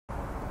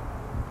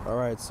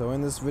Alright, so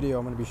in this video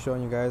I'm going to be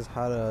showing you guys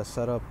how to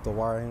set up the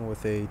wiring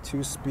with a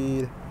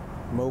 2-speed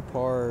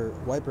mopar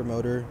wiper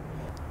motor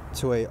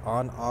to a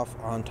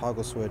on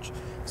toggle switch.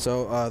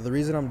 So the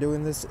reason I'm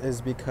doing this is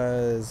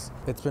because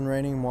it's been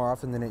raining more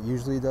often than it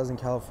usually does in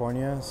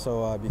California.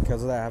 So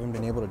because of that, I haven't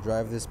been able to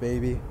drive this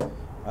baby,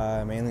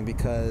 mainly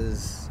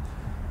because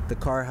the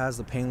car has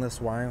the painless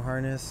wiring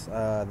harness.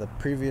 The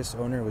previous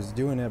owner was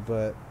doing it,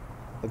 but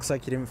looks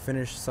like he didn't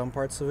finish some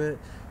parts of it.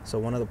 So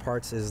one of the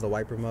parts is the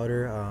wiper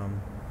motor.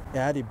 It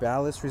had a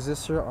ballast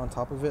resistor on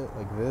top of it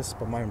like this,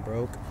 but mine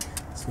broke.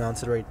 It's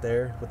mounted right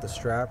there with the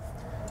strap.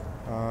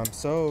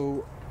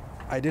 So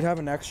I did have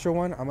an extra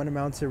one. I'm gonna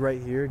mount it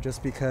right here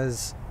just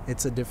because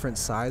it's a different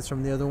size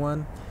from the other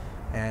one,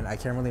 and I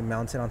can't really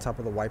mount it on top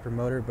of the wiper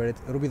motor, but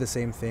it'll be the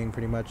same thing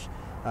pretty much.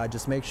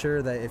 Just make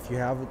sure that if you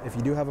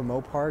do have a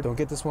mopar, don't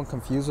get this one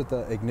confused with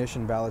the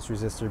ignition ballast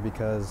resistor,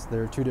 because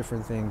they're two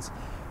different things.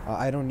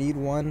 I don't need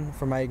one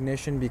for my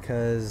ignition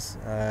because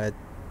I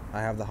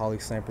have the Holly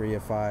Sniper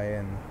EFI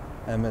and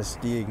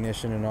MSD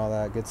ignition and all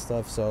that good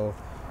stuff. So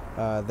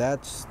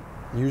that's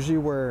usually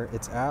where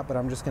it's at, but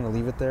I'm just gonna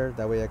leave it there.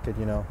 That way I could,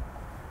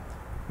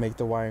 make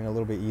the wiring a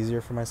little bit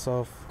easier for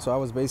myself. So I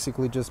was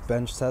basically just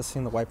bench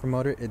testing the wiper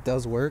motor. It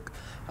does work.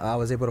 I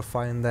was able to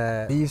find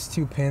that these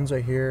two pins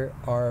right here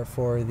are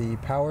for the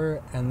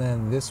power, and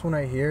then this one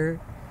right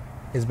here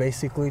is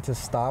basically to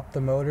stop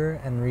the motor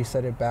and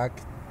reset it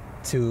back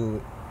to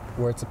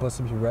where it's supposed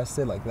to be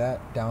rested, like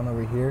that, down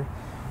over here.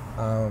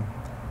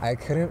 I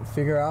couldn't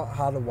figure out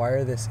how to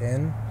wire this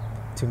in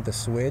to the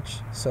switch,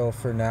 so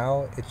for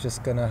now it's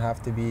just gonna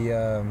have to be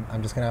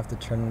I'm just gonna have to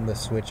turn the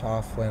switch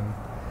off when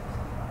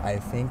I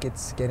think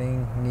it's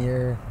getting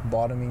near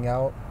bottoming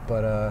out.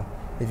 But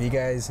if you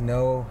guys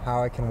know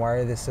how I can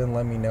wire this in,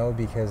 let me know,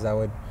 because that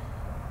would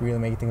really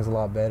make things a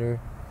lot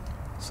better.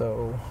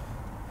 So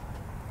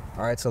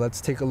alright, so let's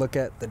take a look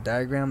at the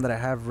diagram that I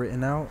have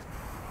written out.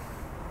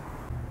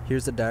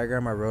 Here's the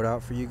diagram I wrote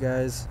out for you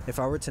guys. If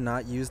I were to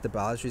not use the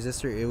ballast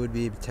resistor, it would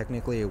be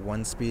technically a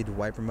 1-speed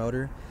wiper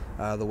motor.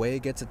 The way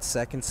it gets its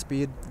second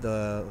speed,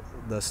 the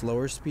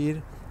slower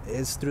speed,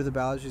 is through the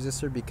ballast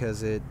resistor,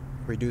 because it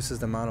reduces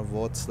the amount of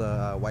volts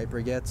the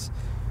wiper gets.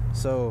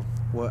 So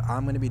what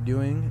I'm going to be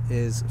doing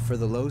is, for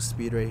the low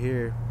speed right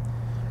here,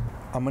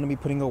 I'm going to be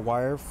putting a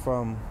wire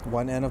from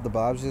one end of the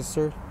ballast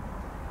resistor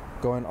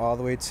going all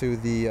the way to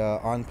the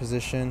on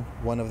position,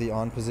 one of the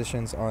on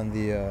positions on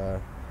the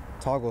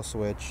toggle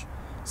switch.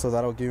 So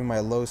that'll give me my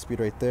low speed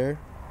right there.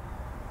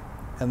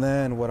 And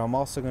then what I'm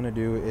also going to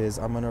do is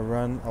I'm going to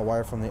run a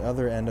wire from the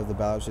other end of the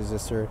ballast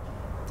resistor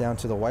down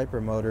to the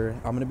wiper motor.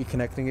 I'm going to be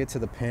connecting it to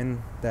the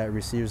pin that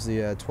receives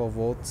the 12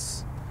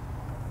 volts,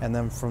 and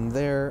then from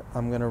there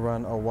I'm going to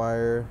run a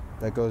wire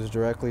that goes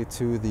directly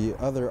to the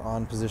other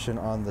on position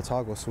on the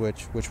toggle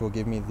switch, which will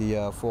give me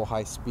the full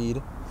high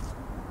speed.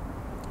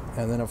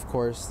 And then of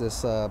course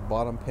this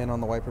bottom pin on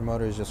the wiper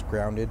motor is just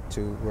grounded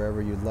to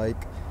wherever you'd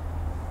like.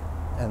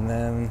 And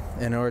then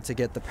in order to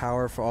get the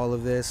power for all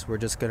of this, we're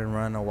just going to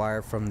run a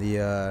wire from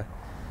the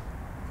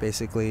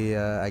basically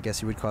I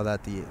guess you would call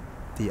that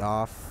the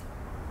off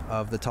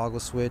of the toggle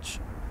switch,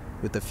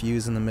 with the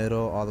fuse in the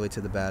middle, all the way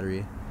to the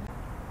battery.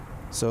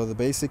 So the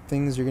basic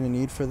things you're going to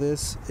need for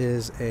this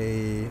is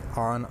a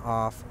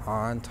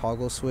on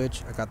toggle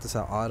switch. I got this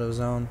at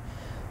AutoZone.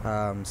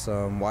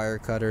 Some wire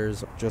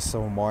cutters, just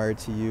some wire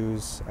to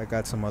use. I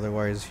got some other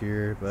wires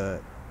here,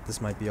 but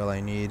this might be all I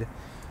need.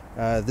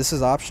 This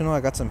is optional. I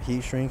got some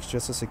heat shrinks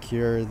just to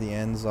secure the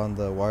ends on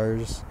the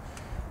wires.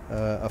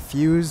 A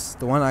fuse.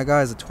 The one I got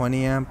is a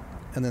 20 amp.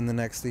 And then the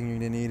next thing you're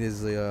going to need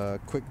is the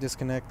quick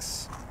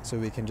disconnects, so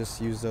we can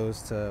just use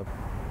those to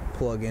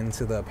plug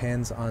into the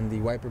pins on the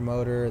wiper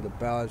motor, the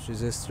ballast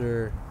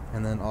resistor,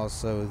 and then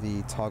also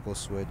the toggle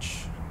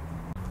switch.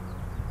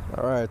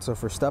 Alright, so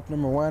for step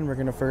number 1, we're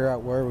going to figure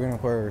out where we're going to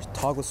put our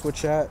toggle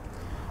switch at.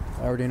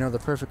 I already know the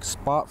perfect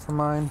spot for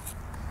mine.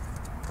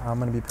 I'm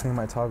going to be putting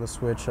my toggle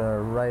switch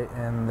right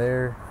in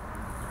there.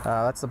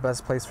 That's the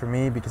best place for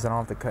me because I don't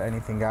have to cut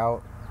anything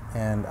out,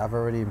 and I've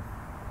already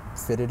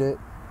fitted it.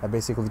 I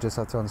basically just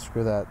have to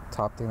unscrew that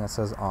top thing that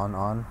says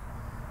on.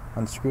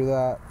 Unscrew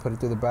that, put it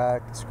through the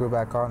back, screw it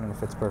back on, and it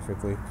fits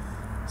perfectly.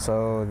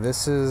 So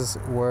this is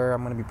where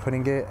I'm going to be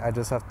putting it. I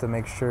just have to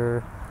make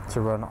sure to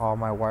run all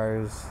my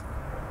wires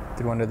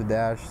through under the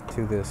dash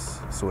to this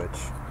switch.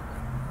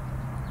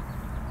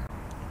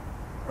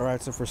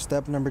 Alright, so for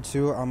step number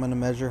 2, I'm going to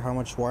measure how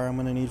much wire I'm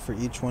going to need for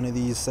each one of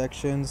these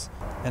sections.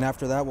 And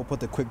after that, we'll put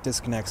the quick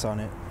disconnects on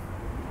it.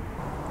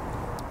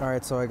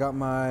 Alright, so I got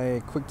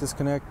my quick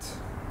disconnect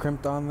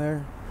crimped on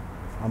there.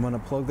 I'm gonna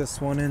plug this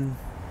one in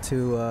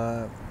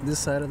to this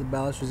side of the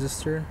ballast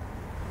resistor,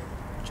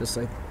 just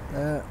like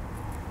that,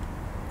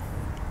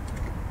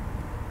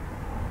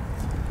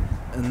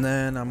 and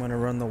then I'm gonna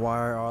run the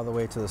wire all the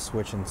way to the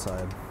switch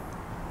inside.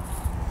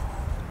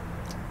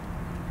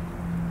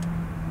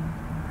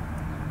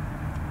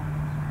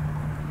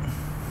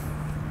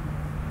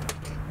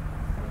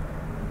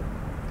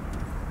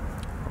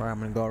 Alright, I'm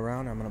gonna go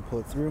around, I'm gonna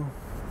pull it through.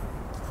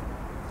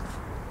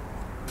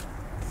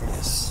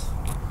 Yes.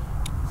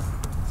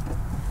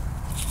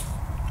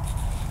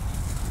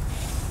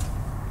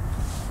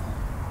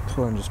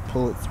 go ahead and just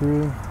pull it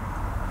through.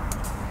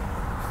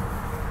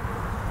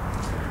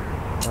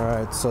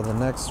 Alright, so the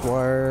next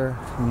wire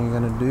I'm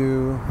gonna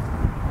do.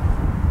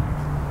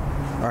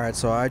 Alright,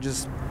 so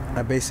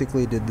I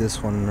basically did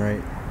this one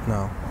right.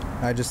 No,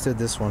 I just did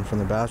this one from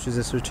the balance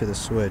resistor to the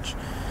switch.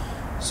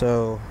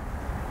 So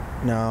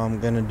now I'm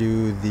gonna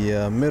do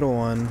the middle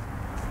one,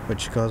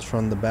 which goes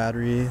from the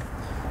battery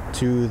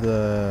to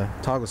the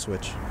toggle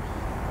switch.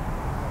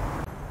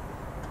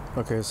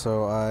 Okay,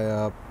 so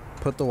I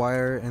put the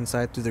wire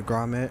inside through the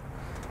grommet.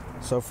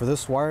 So for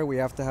this wire, we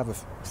have to have a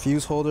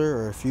fuse holder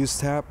or a fuse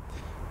tap.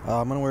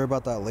 I'm gonna worry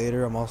about that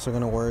later. I'm also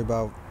gonna worry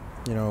about,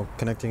 you know,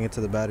 connecting it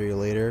to the battery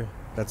later.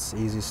 That's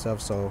easy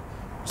stuff, so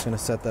I'm just gonna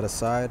set that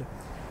aside.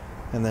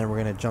 And then we're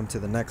gonna jump to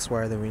the next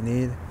wire that we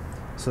need.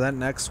 So that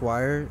next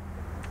wire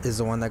is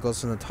the one that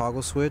goes from the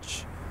toggle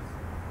switch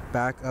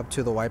back up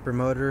to the wiper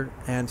motor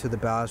and to the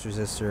ballast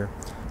resistor.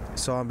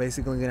 So I'm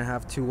basically gonna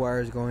have two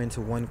wires going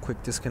into one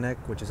quick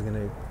disconnect, which is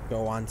gonna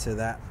go onto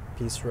that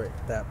piece right,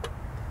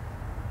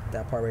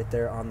 that part right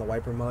there on the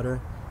wiper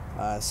motor.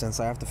 Since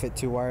I have to fit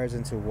two wires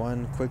into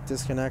one quick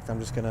disconnect, I'm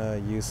just gonna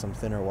use some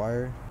thinner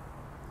wire.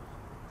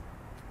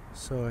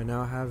 So I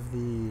now have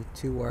the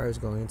two wires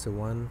going into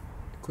one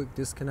quick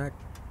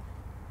disconnect.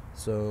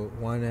 So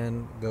one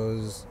end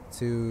goes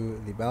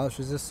to the ballast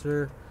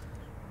resistor.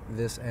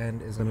 This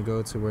end is gonna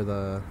go to where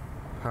the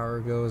power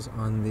goes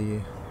on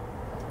the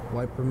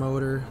wiper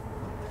motor.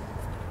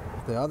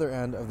 The other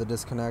end of the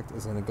disconnect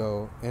is gonna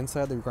go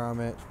inside the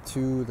grommet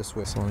to the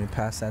switch. So let me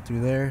pass that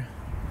through there.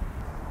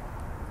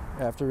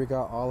 After we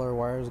got all our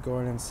wires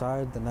going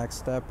inside, the next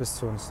step is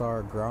to install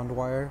our ground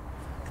wire.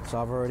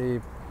 So I've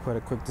already put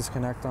a quick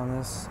disconnect on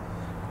this.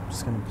 I'm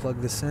just gonna plug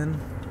this in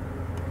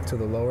to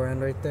the lower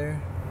end right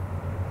there.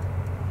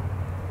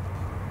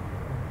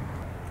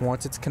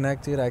 Once it's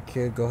connected, I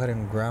could go ahead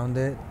and ground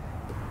it.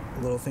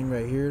 A little thing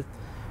right here,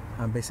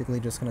 I'm basically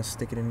just gonna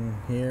stick it in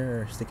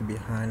here or stick it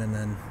behind, and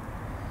then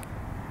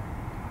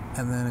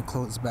it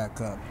closes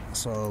back up.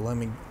 So let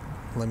me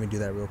do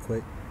that real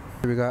quick.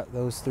 We got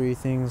those three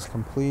things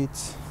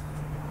complete.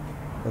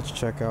 Let's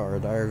check out our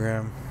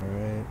diagram. All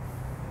right.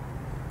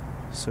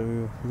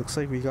 So looks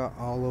like we got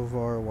all of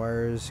our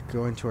wires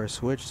going to our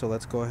switch. So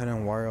let's go ahead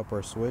and wire up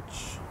our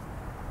switch.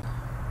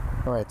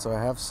 All right. So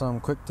I have some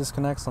quick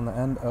disconnects on the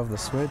end of the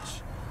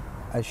switch.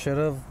 I should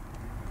have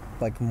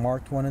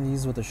marked one of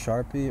these with a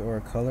Sharpie or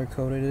color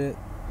coded it.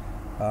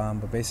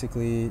 But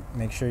basically,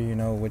 make sure you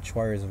know which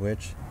wire is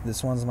which.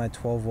 This one's my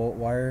 12-volt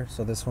wire,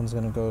 so this one's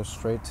gonna go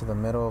straight to the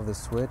middle of the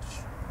switch.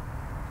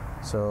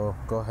 So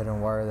go ahead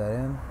and wire that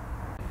in.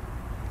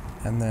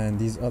 And then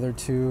these other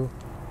two,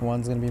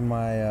 one's gonna be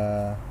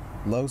my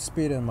low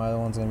speed and my other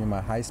one's gonna be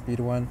my high speed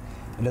one.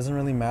 It doesn't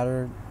really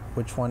matter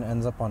which one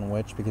ends up on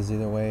which, because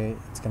either way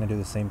it's gonna do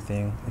the same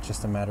thing. It's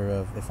just a matter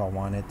of if I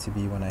want it to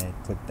be when I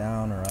click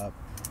down or up.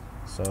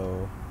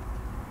 So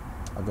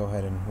I'll go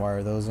ahead and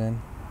wire those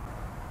in.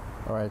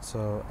 Alright,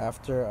 so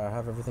after I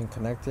have everything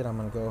connected, I'm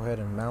gonna go ahead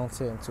and mount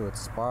it into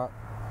its spot.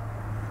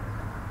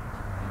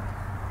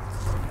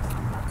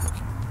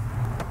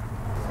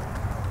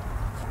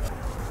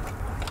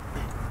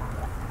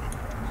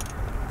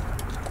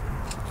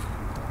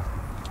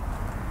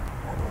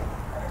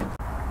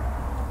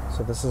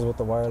 So this is what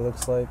the wire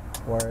looks like,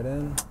 wired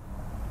in.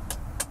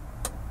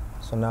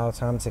 So now it's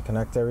time to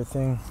connect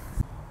everything.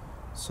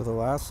 So the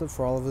last step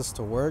for all of this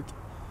to work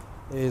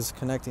is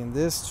connecting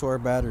this to our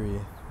battery.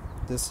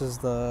 This is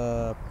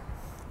the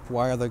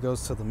wire that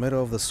goes to the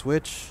middle of the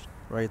switch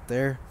right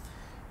there.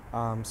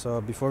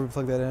 So before we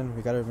plug that in,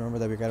 we gotta remember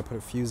that we gotta put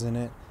a fuse in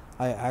it.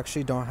 I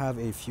actually don't have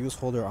a fuse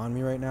holder on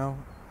me right now.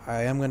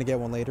 I am gonna get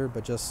one later,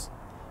 but just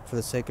for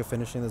the sake of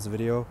finishing this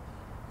video,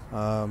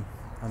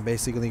 I'm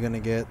basically gonna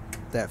get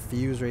that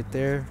fuse right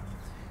there.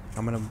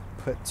 I'm gonna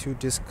put two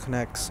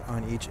disconnects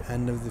on each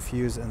end of the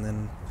fuse and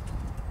then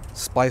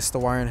splice the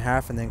wire in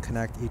half and then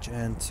connect each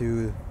end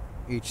to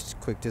each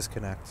quick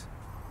disconnect.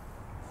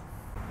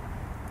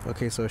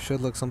 Okay, so it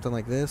should look something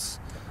like this.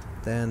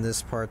 Then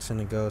this part's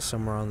gonna go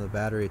somewhere on the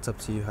battery. It's up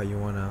to you how you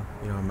wanna,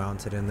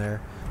 mount it in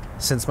there.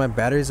 Since my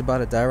battery's about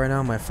to die right now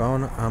on my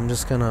phone, I'm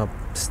just gonna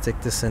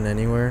stick this in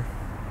anywhere,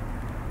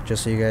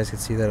 just so you guys can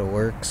see that it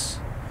works.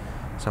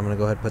 So I'm gonna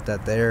go ahead and put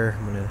that there.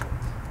 I'm gonna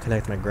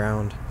connect my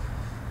ground.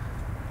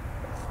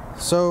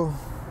 So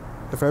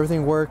if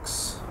everything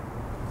works,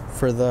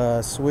 for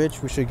the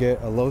switch we should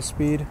get a low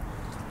speed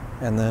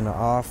and then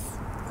off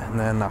and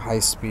then a high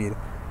speed.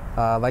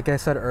 Like I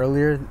said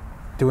earlier,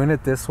 doing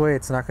it this way,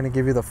 it's not going to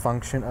give you the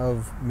function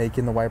of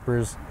making the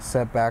wipers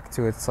set back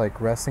to its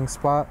resting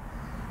spot.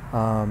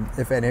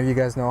 If any of you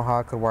guys know how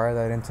I could wire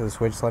that into the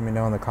switch, let me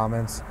know in the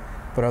comments.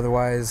 But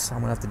otherwise, I'm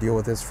gonna have to deal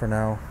with this for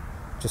now,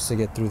 just to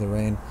get through the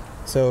rain.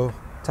 So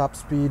top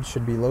speed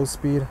should be low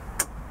speed.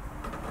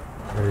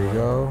 There you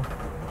go.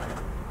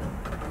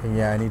 And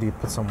yeah, I need to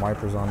put some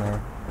wipers on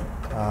there.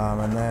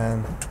 And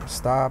then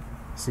stop.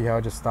 See how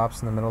it just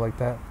stops in the middle like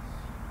that?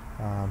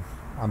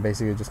 I'm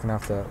basically just gonna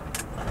have to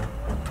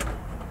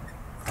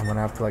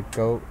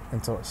go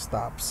until it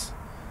stops.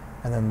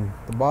 And then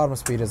the bottom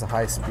speed is a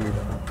high speed,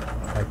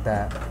 like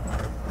that.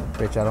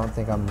 which I don't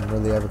think I'm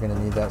really ever going to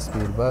need that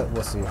speed, but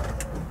we'll see.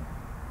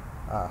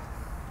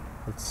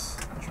 Let's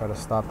try to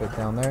stop it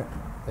down there.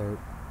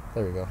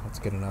 There we go. That's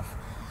good enough.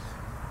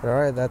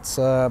 Alright, that's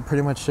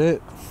pretty much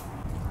it.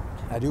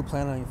 I do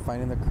plan on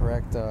finding the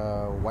correct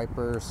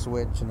wiper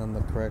switch and then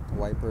the correct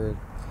wiper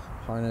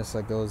harness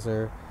that goes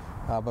there.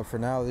 But for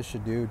now, this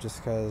should do, just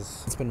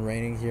because it's been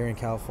raining here in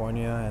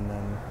California, and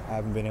then I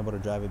haven't been able to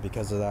drive it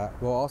because of that.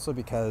 Well, also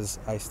because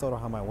I still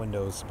don't have my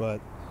windows,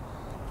 but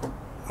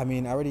I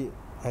mean,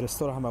 I just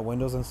still don't have my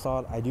windows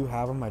installed. I do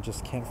have them, I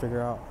just can't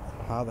figure out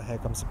how the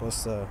heck I'm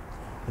supposed to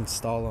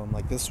install them.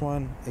 Like this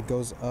one, it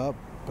goes up,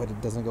 but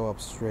it doesn't go up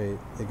straight.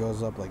 It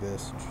goes up like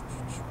this.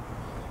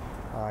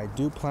 I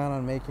do plan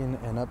on making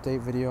an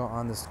update video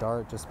on this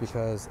Dart, just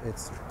because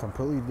it's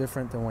completely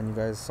different than when you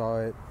guys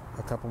saw it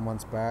a couple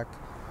months back.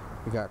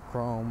 We got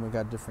chrome, we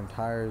got different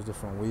tires,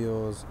 different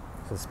wheels,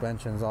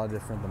 suspension's all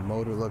different, the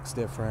motor looks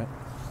different,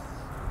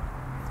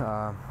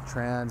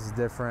 trans is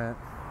different.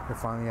 It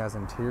finally has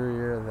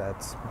interior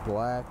that's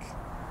black,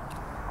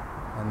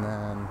 and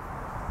then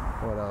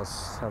what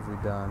else have we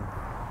done?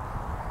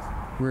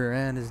 Rear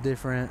end is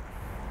different.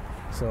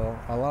 So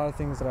a lot of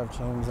things that I've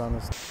changed on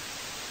this.